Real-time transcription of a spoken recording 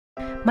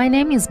My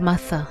name is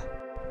Martha.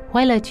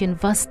 While at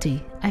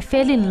university, I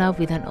fell in love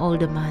with an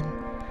older man.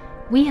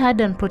 We had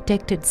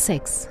unprotected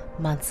sex.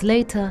 Months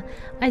later,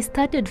 I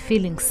started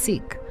feeling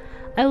sick.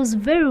 I was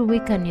very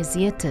weak and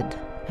nauseated.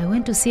 I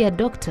went to see a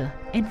doctor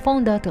and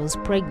found out I was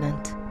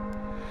pregnant.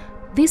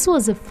 This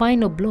was a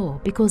final blow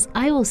because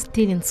I was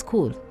still in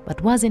school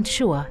but wasn't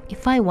sure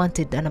if I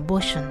wanted an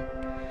abortion.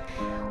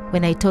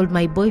 When I told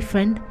my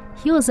boyfriend,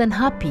 he was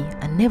unhappy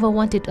and never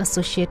wanted to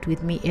associate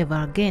with me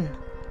ever again.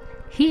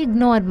 He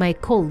ignored my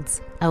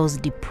calls. I was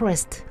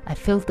depressed. I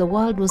felt the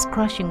world was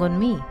crashing on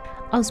me.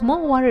 I was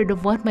more worried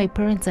of what my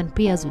parents and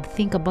peers would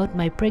think about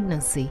my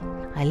pregnancy.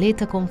 I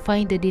later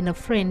confided in a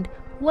friend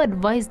who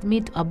advised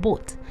me to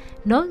abort.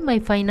 Knowing my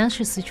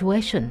financial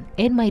situation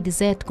and my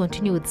desire to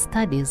continue with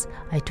studies,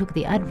 I took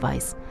the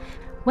advice.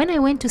 When I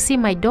went to see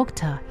my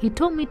doctor, he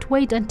told me to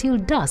wait until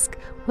dusk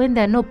when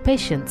there are no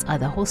patients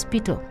at the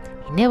hospital.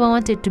 He never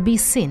wanted to be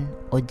seen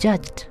or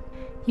judged.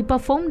 He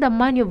performed a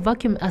manual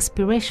vacuum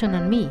aspiration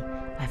on me.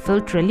 I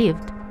felt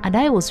relieved and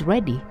I was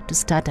ready to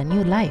start a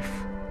new life.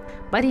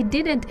 But it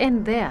didn't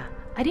end there.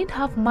 I didn't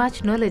have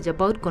much knowledge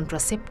about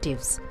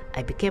contraceptives.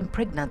 I became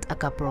pregnant a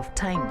couple of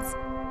times.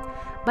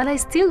 But I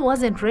still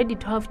wasn't ready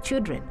to have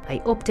children.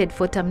 I opted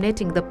for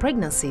terminating the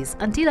pregnancies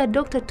until a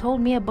doctor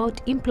told me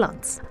about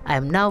implants. I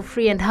am now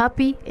free and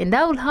happy, and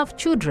I will have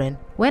children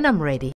when I'm ready.